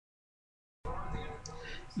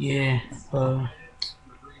Yeah, uh,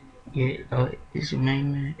 it's your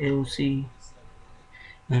main man, LC,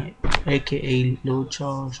 aka Lil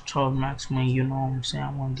Charles Maxwell. You know what I'm saying?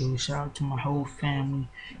 I want to give a shout out to my whole family.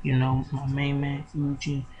 You know, my main man,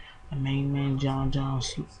 Uji, my main man, John,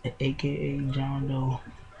 aka John Doe,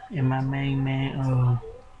 and my main man,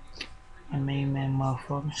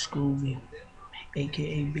 motherfucking Scooby,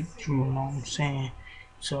 aka Big Drew. You know what I'm saying?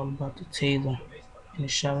 It's all about the Taylor. And a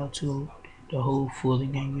shout out to the whole Fully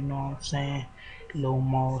gang, you know what I'm saying? Low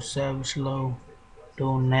Mall, Savage Low,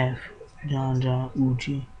 Lil Neff, John,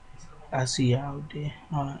 Uchi. I see y'all out there.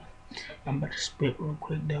 Alright, I'm about to spit real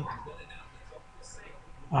quick though.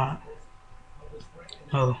 Alright,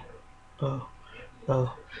 oh, oh,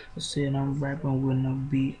 oh. I said I'm rapping with no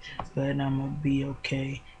beat, but I'ma be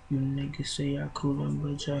okay. You niggas say I coolin',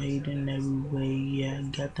 but y'all hatin' every way. Yeah, I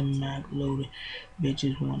got the Mac loaded.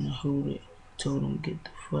 Bitches wanna hold it. Told them get the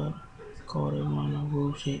fuck. Called it on the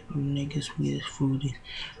road shit. You niggas we is fruity.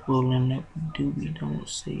 Rollin' up a doobie. Don't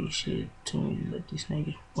say shit to me. Let these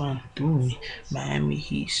niggas run through me. Miami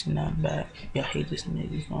Heat snap back. Y'all hate this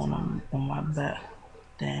niggas on my back.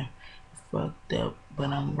 Damn, fucked up, but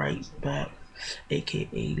I'm right back.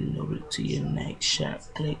 AKA loaded to your neck, shot,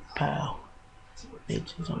 click, pow.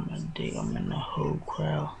 Bitches on my dick, I'm in the whole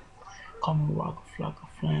crowd. Call me rock a flock of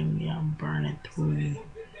flame, yeah, I'm burning through you.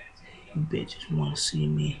 You bitches wanna see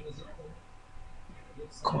me.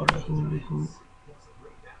 Call the hula hoop.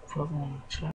 Fuck on the